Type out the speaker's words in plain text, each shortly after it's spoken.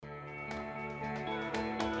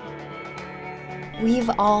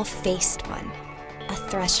We've all faced one, a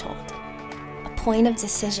threshold, a point of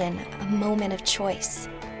decision, a moment of choice.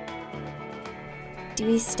 Do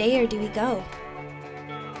we stay or do we go?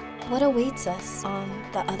 What awaits us on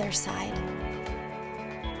the other side?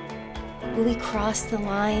 Will we cross the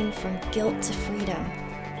line from guilt to freedom,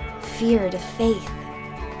 fear to faith,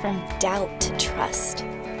 from doubt to trust,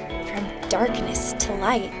 from darkness to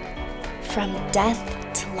light, from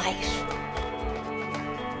death to life?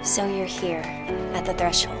 So you're here at the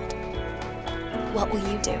threshold. What will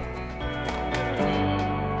you do?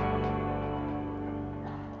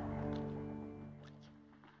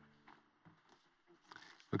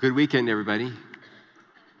 A good weekend, everybody.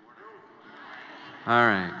 All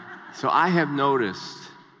right. So I have noticed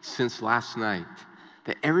since last night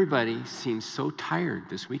that everybody seems so tired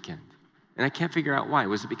this weekend. And I can't figure out why.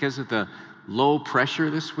 Was it because of the low pressure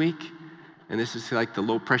this week? And this is like the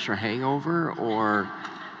low pressure hangover? Or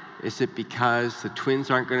is it because the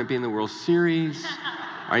Twins aren't going to be in the World Series?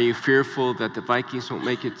 Are you fearful that the Vikings won't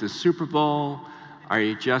make it to the Super Bowl? Are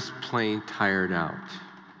you just plain tired out?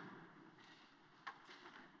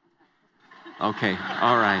 Okay,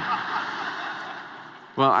 all right.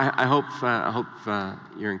 Well, I hope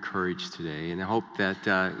you're encouraged today, and I hope that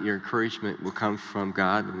your encouragement will come from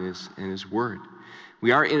God and His Word.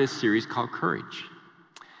 We are in a series called Courage,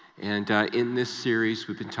 and in this series,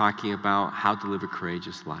 we've been talking about how to live a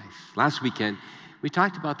courageous life. Last weekend, we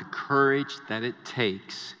talked about the courage that it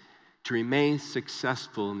takes to remain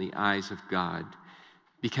successful in the eyes of God,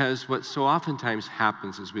 because what so oftentimes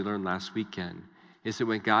happens, as we learned last weekend, is that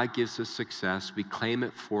when God gives us success, we claim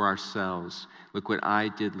it for ourselves. Look what I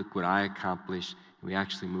did, look what I accomplished, and we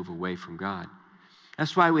actually move away from God.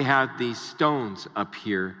 That's why we have these stones up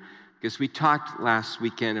here, because we talked last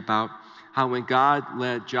weekend about how when God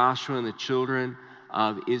led Joshua and the children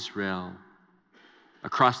of Israel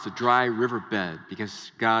across the dry riverbed,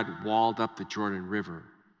 because God walled up the Jordan River,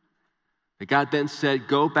 that God then said,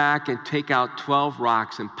 go back and take out 12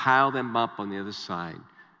 rocks and pile them up on the other side.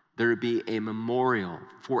 There would be a memorial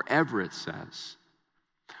forever, it says,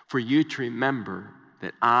 for you to remember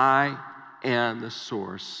that I am the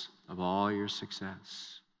source of all your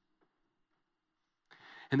success.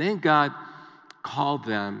 And then God called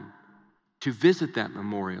them to visit that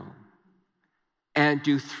memorial and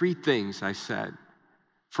do three things, I said.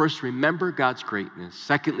 First, remember God's greatness.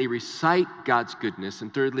 Secondly, recite God's goodness.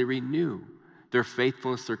 And thirdly, renew their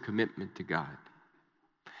faithfulness, their commitment to God.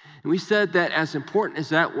 And we said that as important as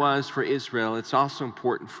that was for Israel, it's also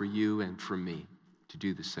important for you and for me to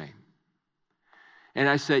do the same. And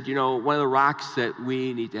I said, one of the rocks that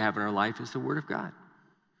we need to have in our life is the Word of God.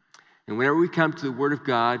 And whenever we come to the Word of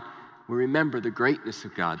God, we remember the greatness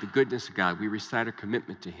of God, the goodness of God. We recite our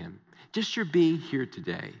commitment to Him. Just your being here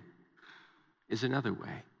today is another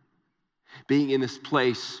way. Being in this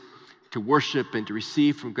place to worship and to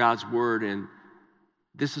receive from God's Word, and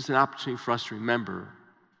this is an opportunity for us to remember,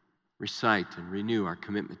 recite, and renew our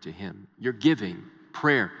commitment to Him. Your giving,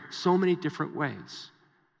 prayer, so many different ways,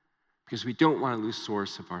 because we don't want to lose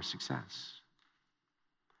source of our success.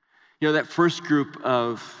 That first group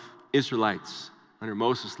of Israelites under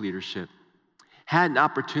Moses' leadership had an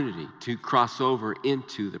opportunity to cross over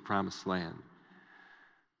into the promised land.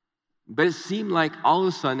 But it seemed like all of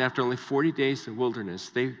a sudden, after only 40 days in the wilderness,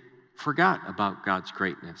 they forgot about God's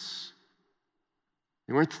greatness.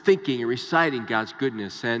 They weren't thinking and reciting God's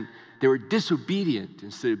goodness, and they were disobedient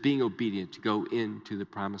instead of being obedient to go into the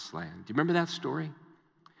promised land. Do you remember that story?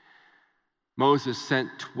 Moses sent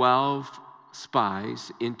 12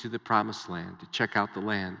 spies into the promised land to check out the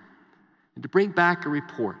land and to bring back a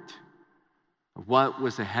report of what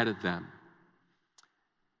was ahead of them.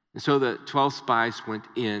 And so the 12 spies went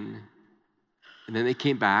in, and then they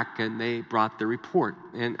came back and they brought the report.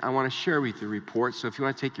 And I want to share with you the report. So if you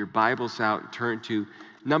want to take your Bibles out and turn to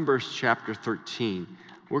Numbers chapter 13.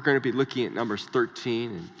 We're going to be looking at Numbers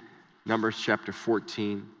 13 and Numbers chapter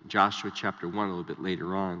 14, Joshua chapter 1 a little bit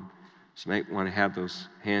later on. So you might want to have those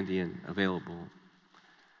handy and available.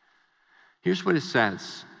 Here's what it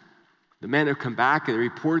says. The men have come back and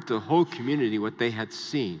reported to the whole community what they had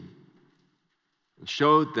seen and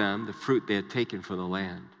showed them the fruit they had taken from the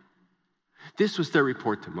land. This was their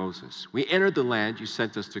report to Moses. We entered the land you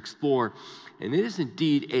sent us to explore, and it is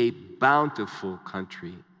indeed a bountiful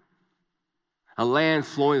country, a land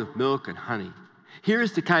flowing with milk and honey. Here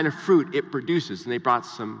is the kind of fruit it produces, and they brought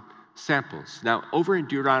some samples. Now, over in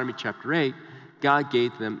Deuteronomy chapter 8, God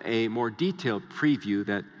gave them a more detailed preview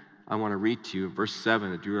that I want to read to you. In verse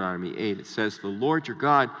 7 of Deuteronomy 8, it says, "The Lord your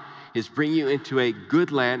God is bringing you into a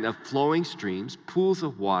good land of flowing streams, pools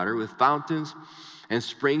of water with fountains and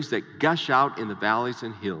springs that gush out in the valleys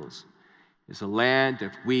and hills, is a land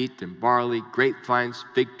of wheat and barley, grapevines,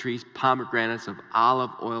 fig trees, pomegranates, of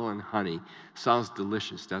olive oil and honey. Sounds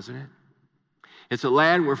delicious, doesn't it? It's a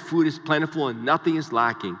land where food is plentiful and nothing is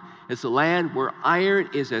lacking. It's a land where iron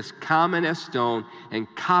is as common as stone and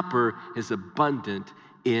copper is abundant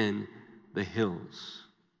in the hills.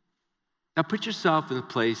 Now put yourself in the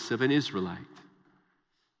place of an Israelite.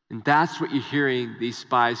 And that's what you're hearing these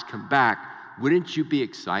spies come back. Wouldn't you be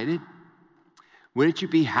excited? Wouldn't you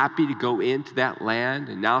be happy to go into that land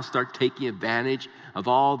and now start taking advantage of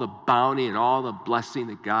all the bounty and all the blessing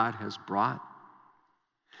that God has brought?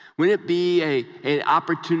 Wouldn't it be an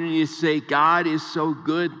opportunity to say, God is so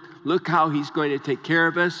good, look how he's going to take care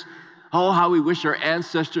of us. Oh, how we wish our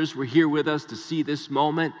ancestors were here with us to see this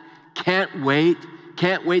moment. Can't wait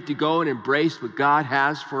to go and embrace what God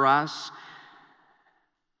has for us.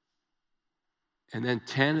 And then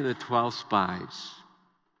 10 of the 12 spies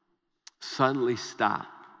suddenly stop.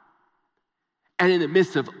 And in the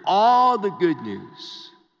midst of all the good news,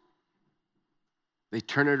 they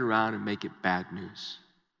turn it around and make it bad news.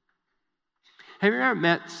 Have you ever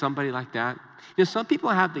met somebody like that? You know, some people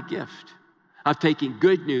have the gift of taking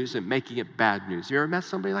good news and making it bad news. You ever met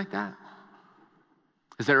somebody like that?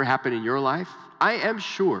 Has that ever happened in your life? I am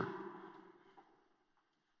sure.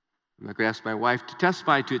 I'm not going to ask my wife to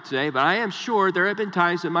testify to it today, but I am sure there have been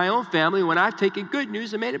times in my own family when I've taken good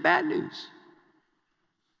news and made it bad news.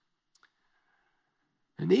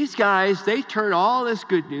 And these guys, they turn all this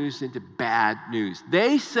good news into bad news.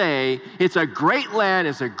 They say it's a great land,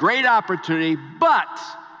 it's a great opportunity, but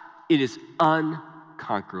it is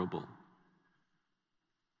unconquerable.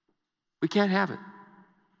 We can't have it.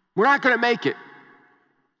 We're not going to make it.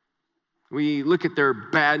 We look at their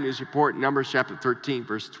bad news report in Numbers chapter 13,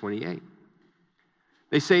 verse 28.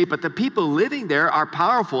 They say, but the people living there are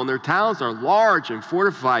powerful, and their towns are large and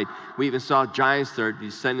fortified. We even saw giants there,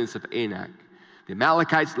 descendants of Anak. The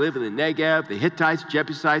Amalekites live in the Negev. The Hittites,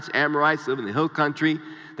 Jebusites, Amorites live in the hill country.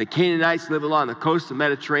 The Canaanites live along the coast of the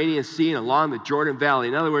Mediterranean Sea and along the Jordan Valley.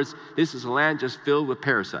 In other words, this is a land just filled with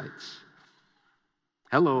parasites.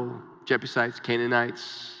 Hello, Jebusites,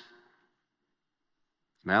 Canaanites,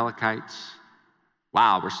 Amalekites.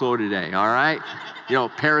 Wow, we're slow today, all right? You know,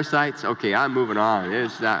 parasites. Okay, I'm moving on.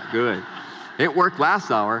 It's not good. It worked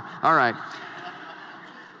last hour. All right.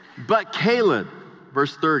 But Caleb,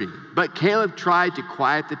 verse 30, but Caleb tried to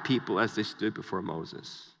quiet the people as they stood before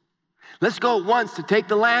Moses. Let's go at once to take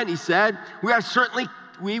the land, he said.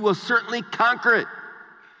 We will certainly conquer it.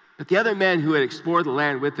 But the other men who had explored the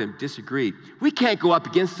land with him disagreed. We can't go up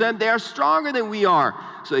against them. They are stronger than we are.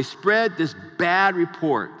 So they spread this bad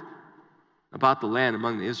report about the land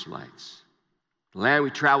among the Israelites. The land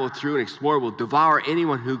we traveled through and explored will devour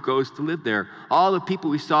anyone who goes to live there. All the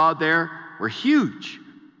people we saw there were huge.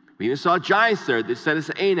 We even saw giants there, the descendants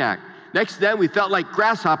of Anak. Next to them, we felt like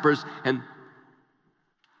grasshoppers, and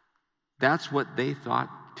that's what they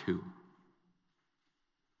thought too.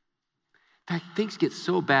 In fact, things get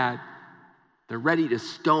so bad, they're ready to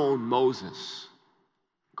stone Moses,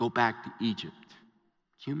 go back to Egypt.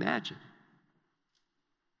 Can you imagine?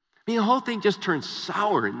 I mean, the whole thing just turns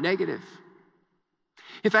sour and negative.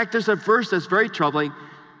 In fact, there's a verse that's very troubling,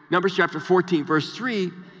 Numbers chapter 14, verse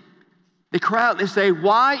 3. They cry out and they say,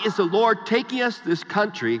 why is the Lord taking us to this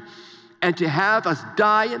country and to have us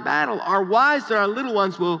die in battle? Our wives and our little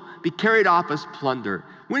ones will be carried off as plunder.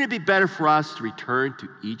 Wouldn't it be better for us to return to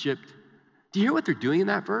Egypt? Do you hear what they're doing in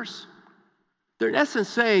that verse? They're in essence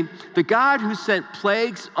saying, the God who sent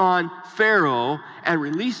plagues on Pharaoh and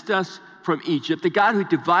released us from Egypt, the God who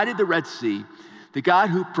divided the Red Sea, the God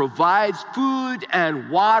who provides food and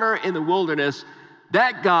water in the wilderness,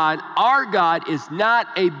 that God, our God, is not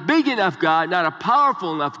a big enough God, not a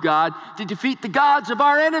powerful enough God to defeat the gods of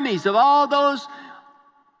our enemies, of all those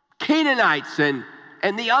Canaanites and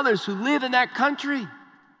the others who live in that country.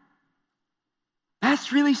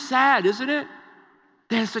 That's really sad, isn't it?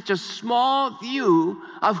 They have such a small view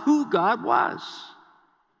of who God was.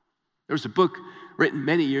 There was a book written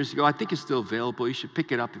many years ago. I think it's still available. You should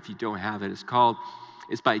pick it up if you don't have it.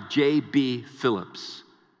 It's by J.B. Phillips.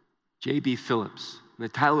 J.B. Phillips. And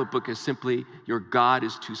the title of the book is simply, Your God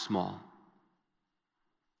is Too Small.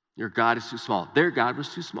 Your God is too small. Their God was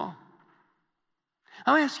too small.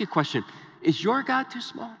 I want to ask you a question. Is your God too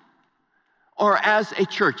small? Or as a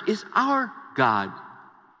church, is our God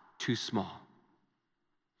too small?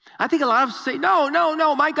 I think a lot of us say, no,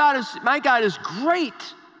 my God is great.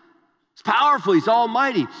 He's powerful, he's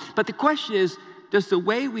almighty. But the question is, does the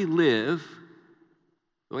way we live,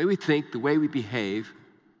 the way we think, the way we behave,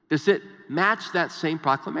 does it match that same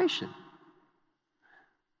proclamation?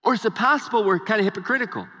 Or is it possible we're kind of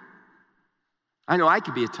hypocritical? I know I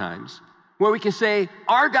could be at times where we can say,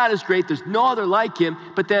 our God is great, there's no other like him,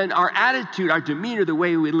 but then our attitude, our demeanor, the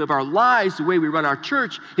way we live our lives, the way we run our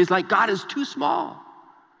church is like God is too small.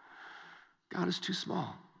 God is too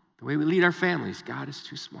small. The way we lead our families, God is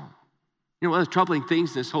too small. You know, one of the troubling things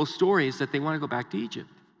in this whole story is that they want to go back to Egypt.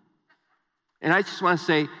 And I just want to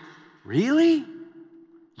say, really?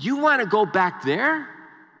 You want to go back there?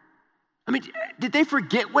 I mean, did they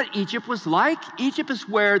forget what Egypt was like? Egypt is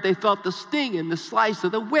where they felt the sting and the slice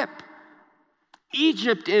of the whip.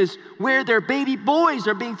 Egypt is where their baby boys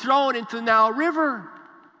are being thrown into the Nile River.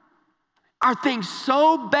 Are things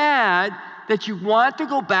so bad that you want to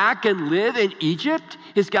go back and live in Egypt?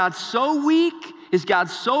 Is God so weak? Is God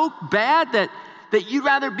so bad that you'd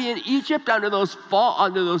rather be in Egypt under those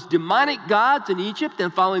demonic gods in Egypt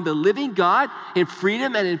than following the living God in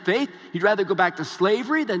freedom and in faith? You'd rather go back to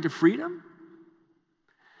slavery than to freedom?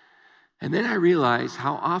 And then I realized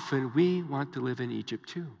how often we want to live in Egypt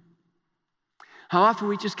too. How often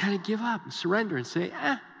we just kind of give up and surrender and say,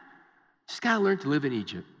 just got to learn to live in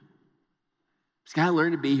Egypt. Just got to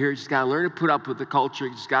learn to be here. Just got to learn to put up with the culture.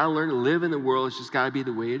 Just got to learn to live in the world. It's just got to be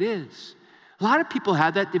the way it is. A lot of people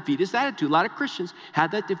have that defeatist attitude. A lot of Christians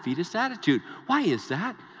have that defeatist attitude. Why is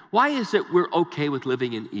that? Why is it we're okay with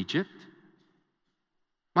living in Egypt?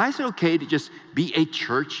 Why is it okay to just be a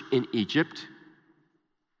church in Egypt?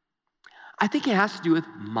 I think it has to do with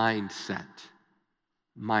mindset.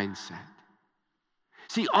 Mindset.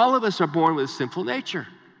 See, all of us are born with a sinful nature.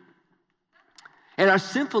 And our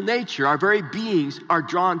sinful nature, our very beings, are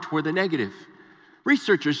drawn toward the negative.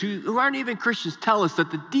 Researchers who aren't even Christians tell us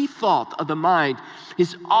that the default of the mind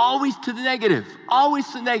is always to the negative,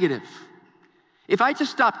 always the negative. If I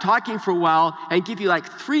just stop talking for a while and give you like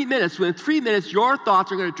 3 minutes, within 3 minutes, your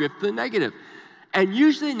thoughts are going to drift to the negative. And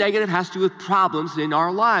usually the negative has to do with problems in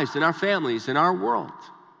our lives, in our families, in our world.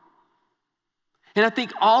 And I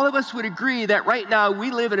think all of us would agree that right now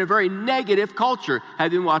we live in a very negative culture.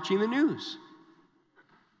 Have you been watching the news?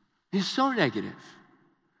 It's so negative.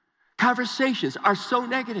 Conversations are so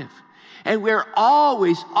negative. And we're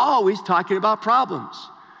always talking about problems.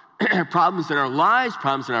 Problems in our lives,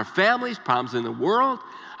 problems in our families, problems in the world.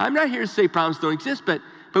 I'm not here to say problems don't exist, but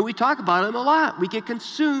we talk about them a lot. We get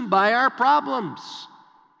consumed by our problems.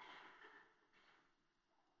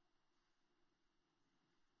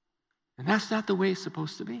 And that's not the way it's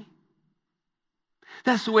supposed to be.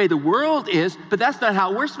 That's the way the world is, but that's not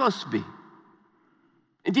how we're supposed to be.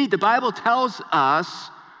 Indeed, the Bible tells us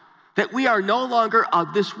that we are no longer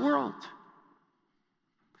of this world.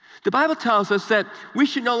 The Bible tells us that we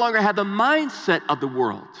should no longer have the mindset of the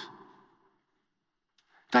world.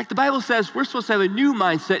 In fact, the Bible says we're supposed to have a new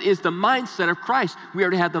mindset, is the mindset of Christ. We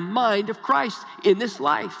are to have the mind of Christ in this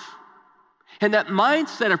life. And that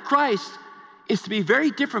mindset of Christ is to be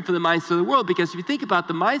very different from the mindset of the world, because if you think about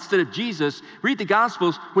the mindset of Jesus, read the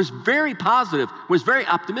Gospels, was very positive, was very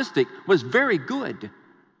optimistic, was very good.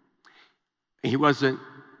 He was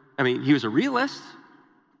a realist.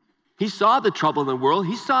 He saw the trouble in the world.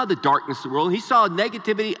 He saw the darkness of the world. He saw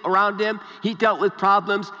negativity around him. He dealt with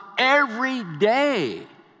problems every day.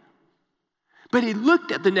 But he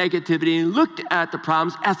looked at the negativity and looked at the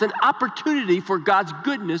problems as an opportunity for God's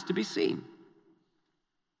goodness to be seen.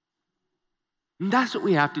 And that's what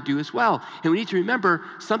we have to do as well. And we need to remember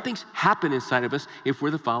something's happened inside of us if we're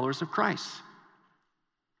the followers of Christ.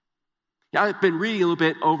 Now, I've been reading a little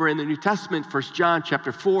bit over in the New Testament, 1 John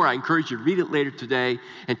chapter 4. I encourage you to read it later today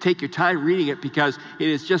and take your time reading it, because it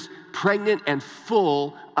is just pregnant and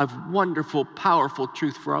full of wonderful, powerful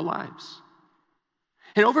truth for our lives.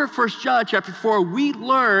 And over in 1 John chapter 4, we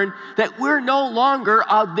learn that we're no longer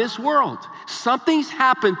of this world. Something's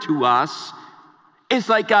happened to us. It's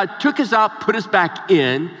like God took us out, put us back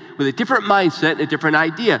in with a different mindset and a different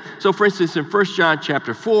idea. So for instance, in 1 John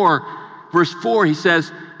chapter 4, verse 4, he says,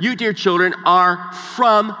 "You, dear children, are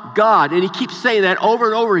from God." And he keeps saying that over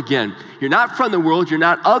and over again. You're not from the world. You're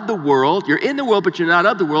not of the world. You're in the world, but you're not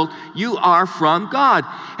of the world. You are from God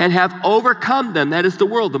and have overcome them. That is the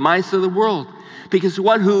world, the mindset of the world. Because the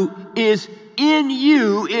one who is in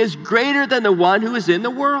you is greater than the one who is in the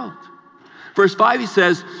world. Verse 5, he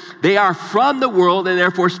says, they are from the world and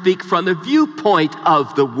therefore speak from the viewpoint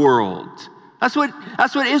of the world. That's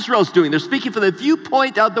what Israel's doing. They're speaking from the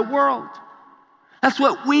viewpoint of the world. That's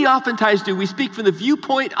what we oftentimes do. We speak from the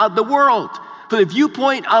viewpoint of the world, from the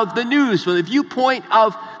viewpoint of the news, from the viewpoint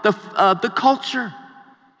of the culture.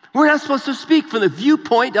 We're not supposed to speak from the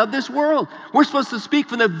viewpoint of this world. We're supposed to speak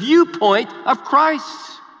from the viewpoint of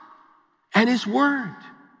Christ and His Word.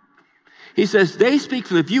 He says they speak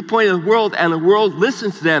from the viewpoint of the world, and the world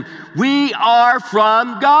listens to them. We are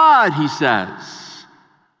from God, he says.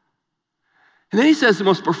 And then he says the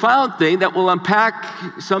most profound thing that we'll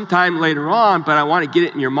unpack sometime later on, but I want to get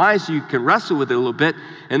it in your mind so you can wrestle with it a little bit.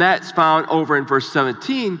 And that's found over in verse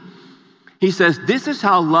 17. He says, this is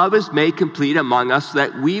how love is made complete among us, so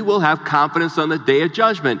that we will have confidence on the day of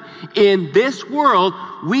judgment. In this world,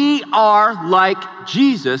 we are like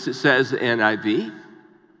Jesus, it says in NIV.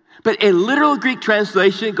 But a literal Greek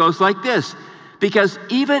translation goes like this, because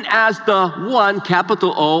even as the one,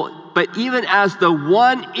 capital O, but even as the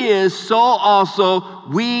one is, so also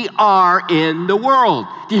we are in the world.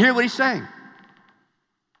 Do you hear what he's saying?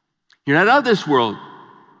 You're not of this world.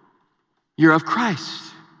 You're of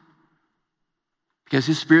Christ. Because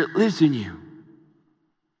his Spirit lives in you.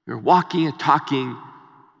 You're walking and talking.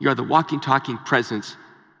 You are the walking, talking presence,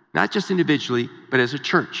 not just individually, but as a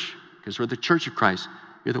church, because we're the church of Christ.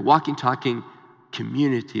 You're the walking, talking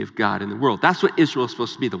community of God in the world. That's what Israel is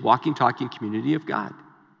supposed to be, the walking, talking community of God.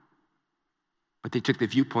 But they took the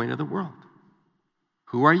viewpoint of the world.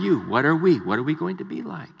 Who are you? What are we? What are we going to be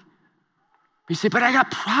like? You say, but I got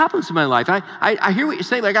problems in my life. I hear what you're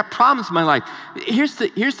saying, but I got problems in my life. Here's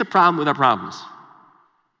the problem with our problems.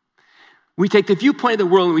 We take the viewpoint of the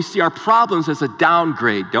world and we see our problems as a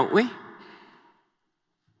downgrade, don't we?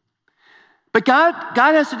 But God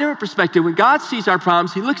has a different perspective. When God sees our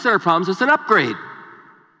problems, he looks at our problems as an upgrade.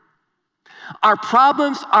 Our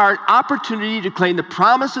problems are an opportunity to claim the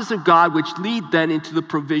promises of God, which lead then into the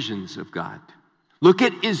provisions of God. Look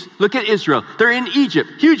at Israel. They're in Egypt.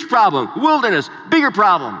 Huge problem. Wilderness. Bigger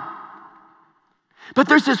problem. But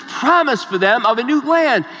there's this promise for them of a new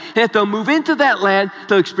land. And if they'll move into that land,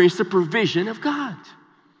 they'll experience the provision of God.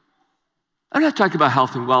 I'm not talking about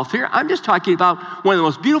health and wealth here. I'm just talking about one of the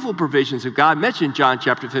most beautiful provisions of God mentioned in John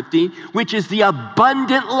chapter 15, which is the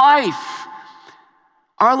abundant life.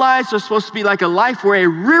 Our lives are supposed to be like a life where a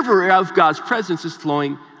river of God's presence is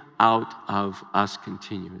flowing out of us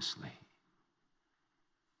continuously.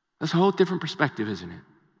 That's a whole different perspective, isn't it?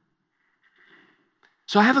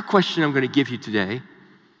 So I have a question I'm going to give you today.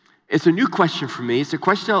 It's a new question for me. It's a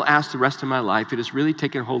question I'll ask the rest of my life. It has really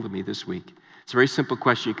taken hold of me this week. It's a very simple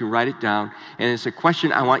question. You can write it down. And it's a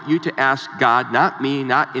question I want you to ask God, not me,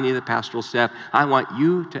 not any of the pastoral staff. I want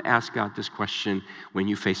you to ask God this question when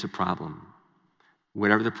you face a problem,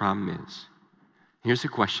 whatever the problem is. Here's the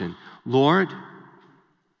question. Lord,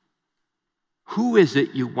 who is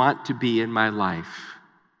it you want to be in my life?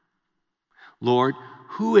 Lord,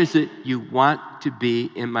 who is it you want to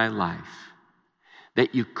be in my life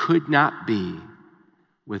that you could not be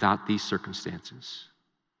without these circumstances?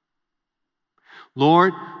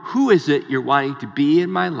 Lord, who is it you're wanting to be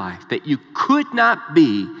in my life that you could not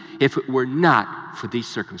be if it were not for these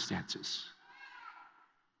circumstances?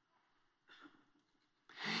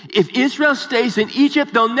 If Israel stays in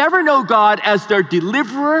Egypt, they'll never know God as their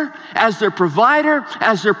deliverer, as their provider,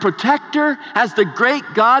 as their protector, as the great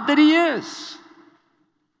God that he is.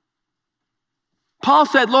 Paul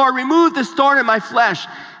said, Lord, remove this thorn in my flesh.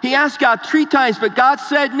 He asked God 3 times, but God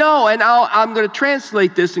said no. And I'm going to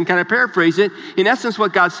translate this and kind of paraphrase it. In essence,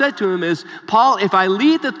 what God said to him is, Paul, if I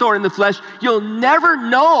leave the thorn in the flesh, you'll never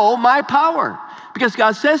know my power. Because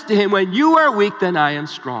God says to him, when you are weak, then I am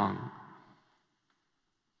strong.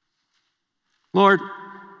 Lord,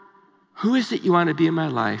 who is it you want to be in my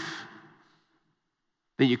life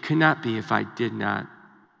that you could not be if I did not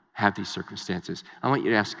have these circumstances? I want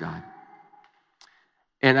you to ask God.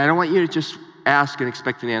 And I don't want you to just ask and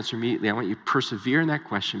expect an answer immediately. I want you to persevere in that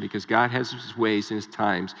question because God has his ways and his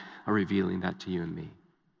times of revealing that to you and me.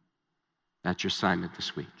 That's your assignment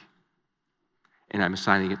this week. And I'm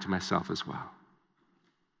assigning it to myself as well.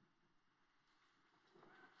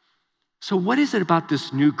 So what is it about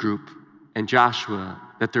this new group and Joshua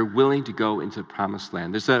that they're willing to go into the promised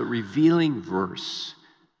land? There's a revealing verse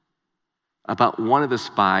about one of the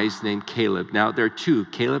spies named Caleb. Now, there are 2,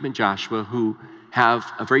 Caleb and Joshua, who have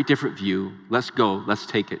a very different view. Let's go, let's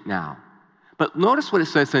take it now. But notice what it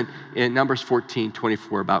says in Numbers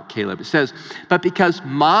 14:24 about Caleb. It says, but because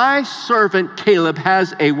my servant Caleb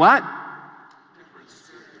has a what?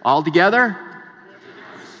 All together?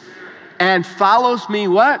 And follows me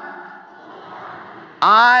what?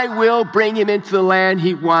 I will bring him into the land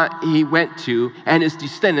he went to, and his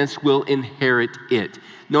descendants will inherit it.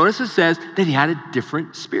 Notice it says that he had a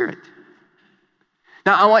different spirit.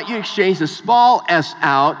 Now, I want you to exchange the small s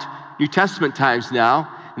out, New Testament times now.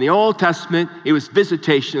 In the Old Testament, it was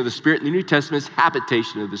visitation of the Spirit. In the New Testament, it's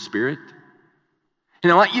habitation of the Spirit.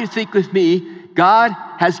 And I want you to think with me, God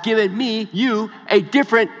has given you, a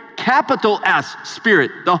different capital S Spirit,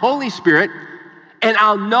 the Holy Spirit, and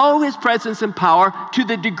I'll know his presence and power to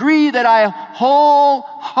the degree that I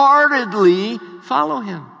wholeheartedly follow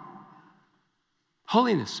him.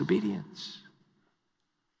 Holiness, obedience.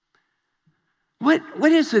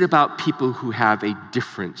 What is it about people who have a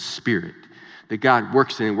different spirit that God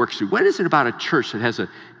works in and works through? What is it about a church that has a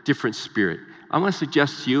different spirit? I want to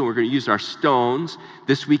suggest to you, and we're going to use our stones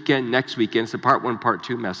this weekend, next weekend. It's a part 1, part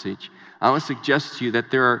 2 message. I want to suggest to you that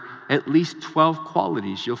there are at least 12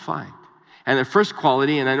 qualities you'll find. And the first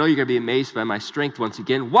quality, and I know you're going to be amazed by my strength once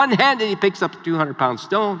again, one-handed he picks up a 200-pound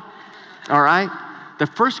stone, all right? The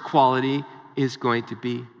first quality is going to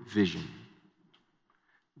be vision.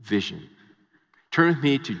 Vision. Turn with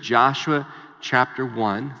me to Joshua chapter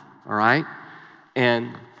 1, all right?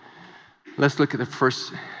 And let's look at the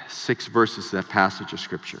first 6 verses of that passage of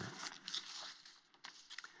Scripture.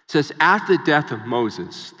 It says, after the death of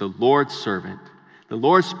Moses, the Lord's servant, the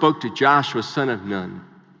Lord spoke to Joshua, son of Nun,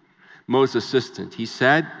 Moses' assistant. He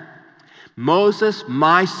said, Moses,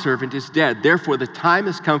 my servant, is dead. Therefore, the time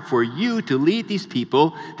has come for you to lead these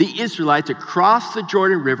people, the Israelites, across the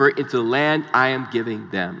Jordan River into the land I am giving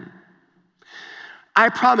them. I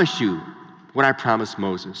promise you what I promised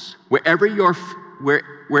Moses. Wherever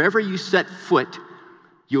you set foot,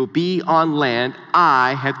 you'll be on land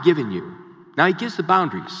I have given you. Now he gives the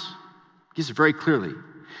boundaries. He gives it very clearly. It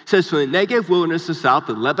says, from the Negev wilderness to the south,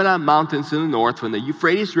 the Lebanon mountains in the north, from the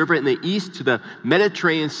Euphrates River in the east to the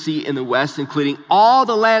Mediterranean Sea in the west, including all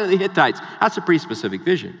the land of the Hittites. That's a pretty specific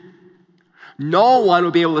vision. No one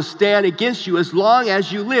will be able to stand against you as long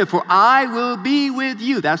as you live, for I will be with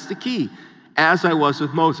you. That's the key. As I was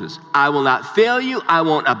with Moses. I will not fail you. I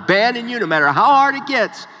won't abandon you no matter how hard it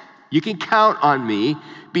gets. You can count on me.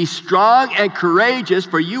 Be strong and courageous,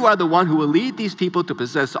 for you are the one who will lead these people to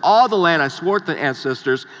possess all the land I swore to their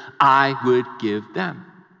ancestors I would give them.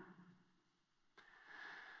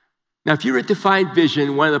 Now, if you were to define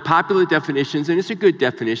vision, one of the popular definitions, and it's a good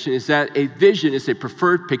definition, is that a vision is a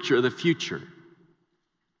preferred picture of the future.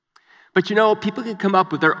 But you know, people can come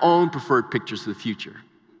up with their own preferred pictures of the future.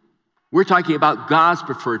 We're talking about God's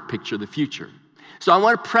preferred picture of the future. So I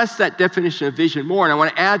want to press that definition of vision more, and I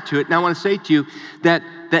want to add to it, and I want to say to you that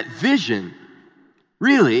vision,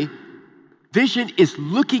 really, vision is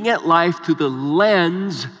looking at life through the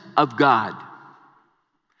lens of God.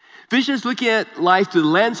 Vision is looking at life through the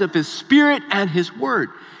lens of His Spirit and His Word.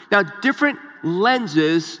 Now, different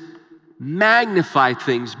lenses magnify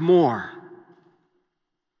things more.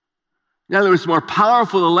 In other words, the more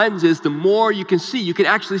powerful the lens is, the more you can see. You can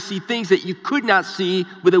actually see things that you could not see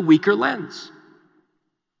with a weaker lens.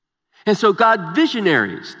 And so God,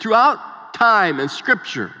 visionaries throughout time and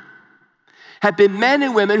Scripture, have been men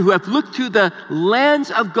and women who have looked through the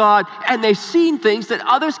lens of God, and they've seen things that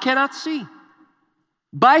others cannot see.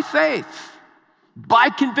 By faith, by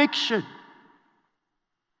conviction.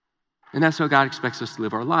 And that's how God expects us to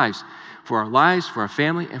live our lives, for our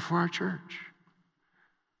family, and for our church.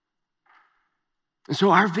 And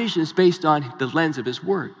so our vision is based on the lens of His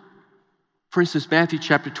Word. For instance, Matthew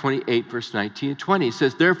chapter 28, verse 19 and 20, it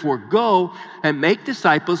says, therefore go and make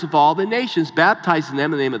disciples of all the nations, baptizing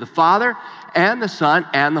them in the name of the Father and the Son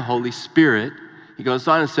and the Holy Spirit. He goes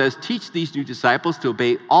on and says, teach these new disciples to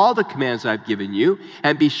obey all the commands I've given you,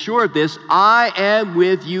 and be sure of this, I am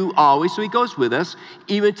with you always. So He goes with us,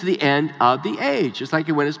 even to the end of the age, just like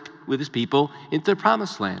He went with His people into the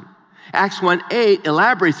promised land. Acts 1:8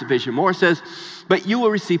 elaborates the vision more. It says, but you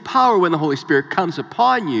will receive power when the Holy Spirit comes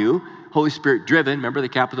upon you, Holy Spirit driven, remember the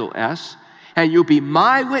capital S, and you'll be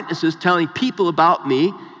my witnesses telling people about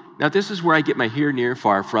me. Now this is where I get my here, near, and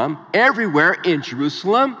far from. Everywhere in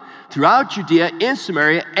Jerusalem, throughout Judea, in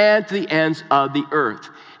Samaria, and to the ends of the earth.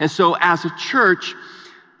 And so as a church,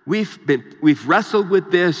 we've wrestled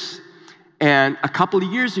with this, and a couple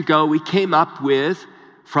of years ago, we came up with,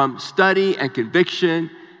 from study and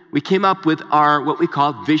conviction, we came up with our, what we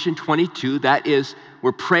call Vision 22. That is,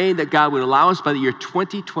 we're praying that God would allow us by the year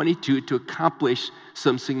 2022 to accomplish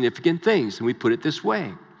some significant things. And we put it this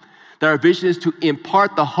way, that our vision is to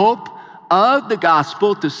impart the hope of the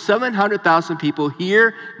gospel to 700,000 people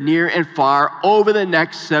here, near, and far over the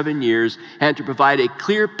next 7 years, and to provide a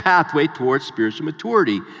clear pathway towards spiritual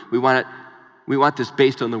maturity. We want this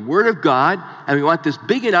based on the Word of God, and we want this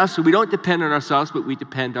big enough so we don't depend on ourselves, but we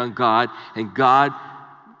depend on God, and God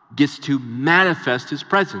gets to manifest His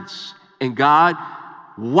presence. And God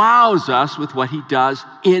wows us with what He does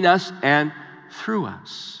in us and through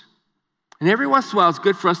us. And every once in a while, it's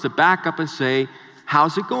good for us to back up and say,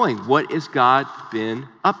 how's it going? What has God been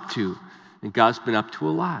up to? And God's been up to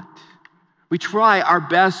a lot. We try our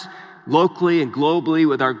best locally and globally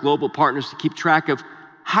with our global partners to keep track of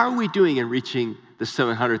how are we doing in reaching the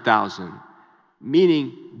 700,000,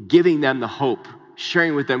 meaning giving them the hope,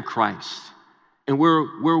 sharing with them Christ. And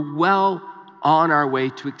we're well on our way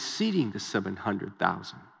to exceeding the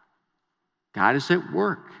 700,000. God is at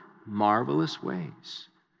work. marvelous ways.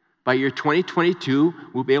 By year 2022,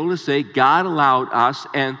 we'll be able to say God allowed us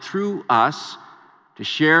and through us to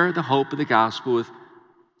share the hope of the gospel with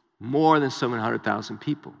more than 700,000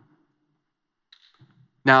 people.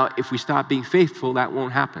 Now, if we stop being faithful, that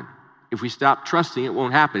won't happen. If we stop trusting, it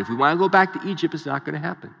won't happen. If we want to go back to Egypt, it's not going to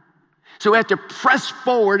happen. So we have to press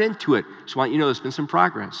forward into it. Just want you to know there's been some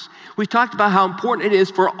progress. We've talked about how important it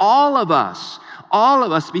is for all of us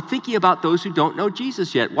to be thinking about those who don't know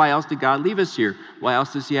Jesus yet. Why else did God leave us here? Why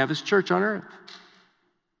else does he have his church on earth?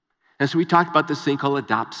 And so we talked about this thing called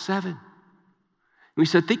Adopt 7. We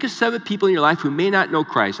said, think of 7 people in your life who may not know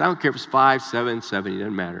Christ. I don't care if it's 5, 7, 70, it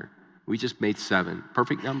doesn't matter. We just made 7,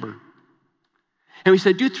 perfect number. And we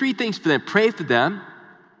said, do 3 things for them. Pray for them,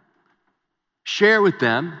 share with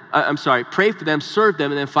them, pray for them, serve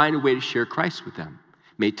them, and then find a way to share Christ with them.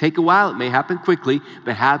 It may take a while, it may happen quickly,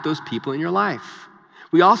 but have those people in your life.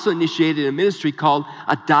 We also initiated a ministry called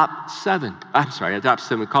Adopt 7,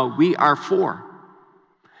 called We Are For.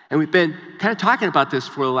 And we've been kind of talking about this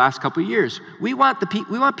for the last couple of years. We want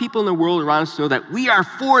people in the world around us to know that we are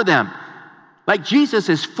for them. Like Jesus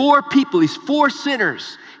is for people. He's for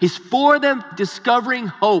sinners. He's for them discovering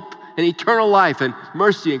hope and eternal life and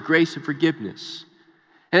mercy and grace and forgiveness.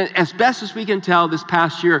 And as best as we can tell this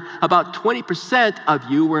past year, about 20% of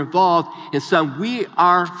you were involved in some We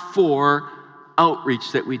Are For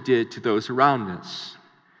outreach that we did to those around us.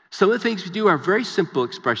 Some of the things we do are very simple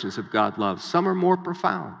expressions of God's love. Some are more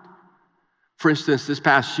profound. For instance, this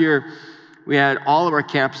past year, we had all of our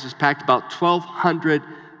campuses packed about 1,200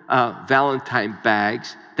 Valentine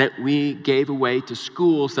bags that we gave away to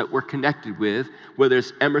schools that we're connected with, whether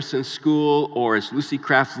it's Emerson School or it's Lucy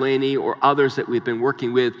Craft Laney or others that we've been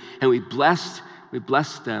working with, and we blessed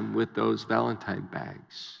them with those Valentine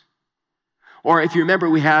bags. Or if you remember,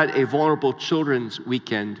 we had a vulnerable children's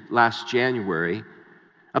weekend last January.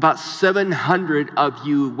 About 700 of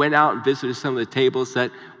you went out and visited some of the tables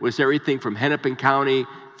that was everything from Hennepin County,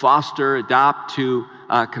 Foster, Adopt to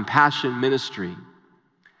Compassion Ministry.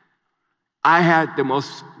 I had the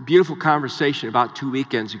most beautiful conversation about 2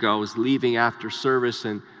 weekends ago. I was leaving after service,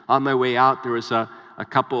 and on my way out, there was a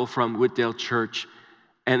couple from Wooddale Church,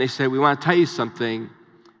 and they said, we want to tell you something.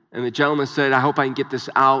 And the gentleman said, I hope I can get this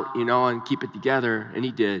out, and keep it together, and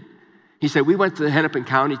he did. He said, we went to the Hennepin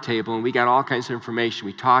County table, and we got all kinds of information.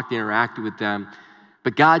 We talked, interacted with them,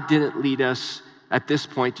 but God didn't lead us at this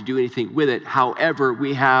point to do anything with it. However,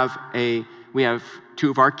 we have 2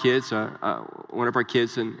 of our kids, one of our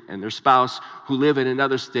kids and their spouse, who live in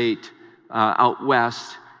another state out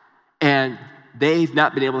west, and they've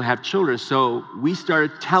not been able to have children. So we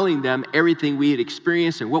started telling them everything we had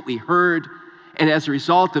experienced and what we heard, and as a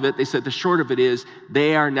result of it, they said the short of it is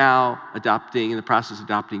they are now in the process of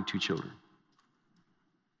adopting 2 children.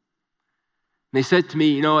 And they said to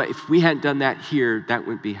me, if we hadn't done that here, that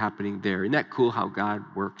wouldn't be happening there. Isn't that cool how God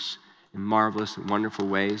works in marvelous and wonderful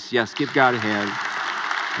ways? Yes, give God a hand.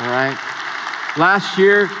 All right. Last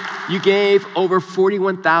year, you gave over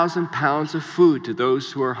 41,000 pounds of food to those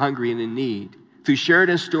who are hungry and in need. Through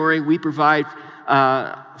Sheridan Story, we provide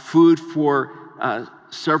food for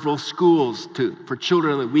several schools for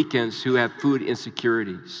children on the weekends who have food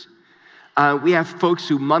insecurities. We have folks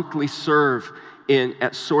who monthly serve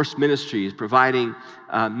at Source Ministries, providing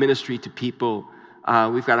ministry to people.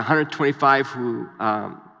 We've got 125 who,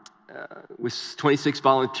 with 26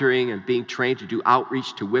 volunteering and being trained to do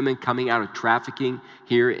outreach to women coming out of trafficking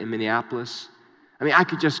here in Minneapolis. I mean, I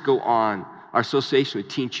could just go on. Our association with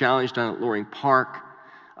Teen Challenge down at Loring Park,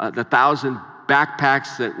 the 1,000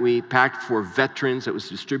 backpacks that we packed for veterans that was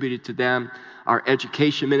distributed to them, our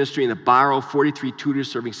education ministry in the Barrow, 43 tutors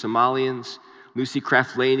serving Somalians, Lucy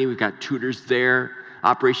Craft Laney, we've got tutors there,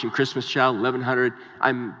 Operation Christmas Child, 1,100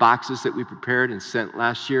 boxes that we prepared and sent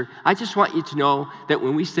last year. I just want you to know that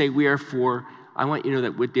when we say we are for, I want you to know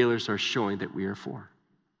that Wooddalers are showing that we are for.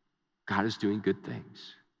 God is doing good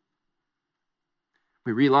things.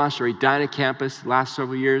 We relaunched our Edina campus the last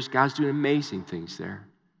several years. God's doing amazing things there.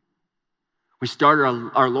 We started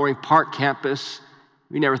our Loring Park campus.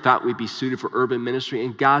 We never thought we'd be suited for urban ministry,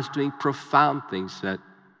 and God's doing profound things at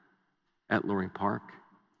Loring Park.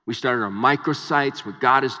 We started our microsites. What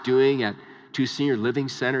God is doing at 2 senior living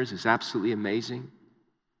centers is absolutely amazing.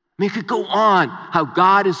 I mean, it could go on how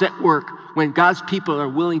God is at work when God's people are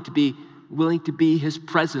willing to be his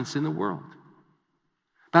presence in the world.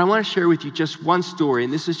 But I want to share with you just one story,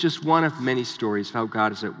 and this is just one of many stories of how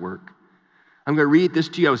God is at work. I'm going to read this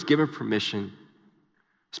to you. I was given permission.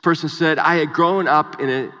 This person said, I had grown up in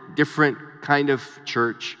a different kind of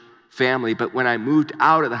church family, but when I moved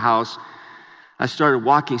out of the house, I started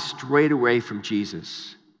walking straight away from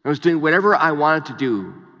Jesus. I was doing whatever I wanted to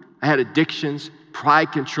do. I had addictions,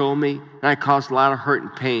 pride controlled me, and I caused a lot of hurt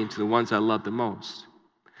and pain to the ones I loved the most.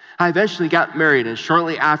 I eventually got married, and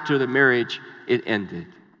shortly after the marriage, it ended.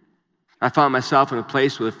 I found myself in a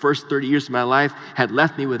place where the first 30 years of my life had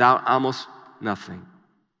left me without almost nothing.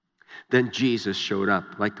 Then Jesus showed up.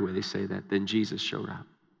 I like the way they say that. Then Jesus showed up.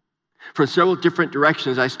 From several different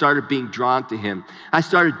directions, I started being drawn to him. I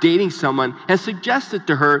started dating someone and suggested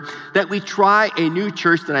to her that we try a new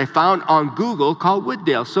church that I found on Google called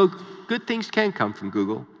Wooddale. So good things can come from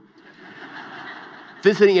Google.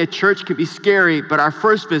 Visiting a church can be scary, but our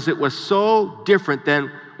first visit was so different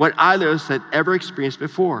than what either of us had ever experienced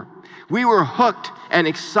before. We were hooked and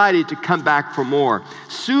excited to come back for more.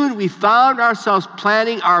 Soon we found ourselves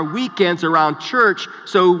planning our weekends around church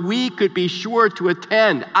so we could be sure to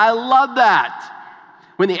attend. I love that.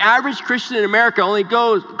 When the average Christian in America only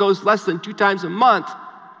goes less than 2 times a month,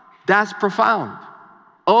 that's profound.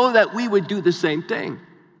 Oh, that we would do the same thing.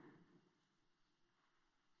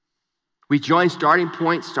 We joined Starting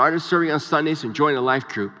Point, started serving on Sundays, and joined a life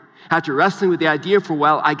group. After wrestling with the idea for a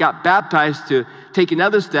while, I got baptized to take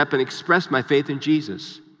another step and express my faith in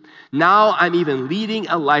Jesus. Now I'm even leading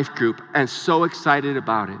a life group and so excited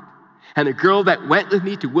about it. And the girl that went with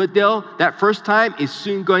me to Wooddale that first time is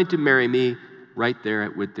soon going to marry me right there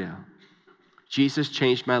at Wooddale. Jesus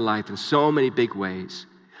changed my life in so many big ways.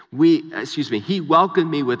 He welcomed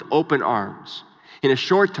me with open arms. In a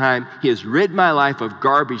short time, he has rid my life of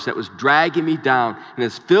garbage that was dragging me down and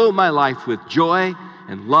has filled my life with joy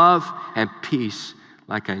and love and peace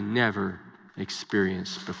like I never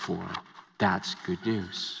experienced before. That's good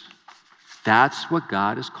news. That's what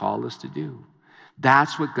God has called us to do.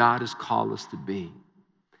 That's what God has called us to be.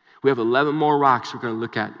 We have 11 more rocks we're going to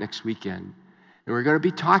look at next weekend. And we're going to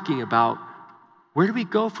be talking about where do we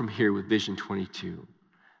go from here with Vision 22?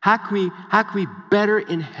 How can we better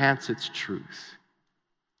enhance its truth?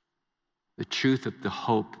 The truth of the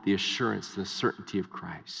hope, the assurance, the certainty of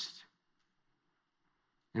Christ.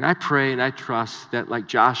 And I pray and I trust that like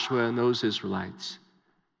Joshua and those Israelites,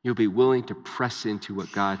 you'll be willing to press into what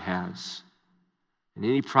God has. And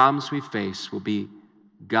any problems we face will be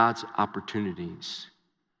God's opportunities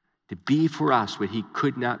to be for us what he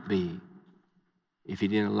could not be if he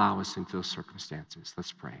didn't allow us into those circumstances.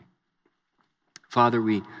 Let's pray. Father,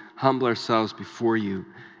 we humble ourselves before you,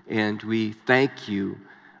 and we thank you,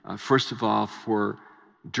 first of all, for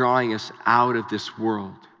drawing us out of this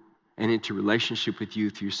world and into relationship with you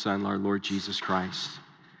through your Son, our Lord Jesus Christ.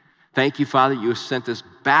 Thank you, Father, you have sent us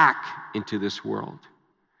back into this world,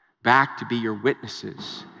 back to be your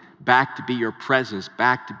witnesses, back to be your presence,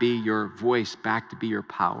 back to be your voice, back to be your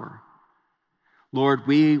power. Lord,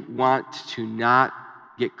 we want to not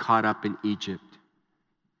get caught up in Egypt,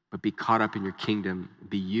 but be caught up in your kingdom,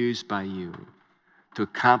 be used by you to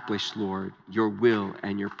accomplish, Lord, your will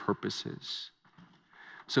and your purposes.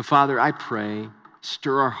 So, Father, I pray,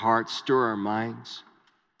 stir our hearts, stir our minds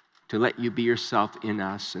to let you be yourself in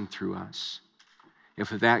us and through us. And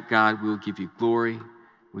for that, God, we'll give you glory,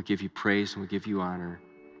 we'll give you praise, and we'll give you honor.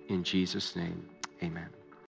 In Jesus' name, amen.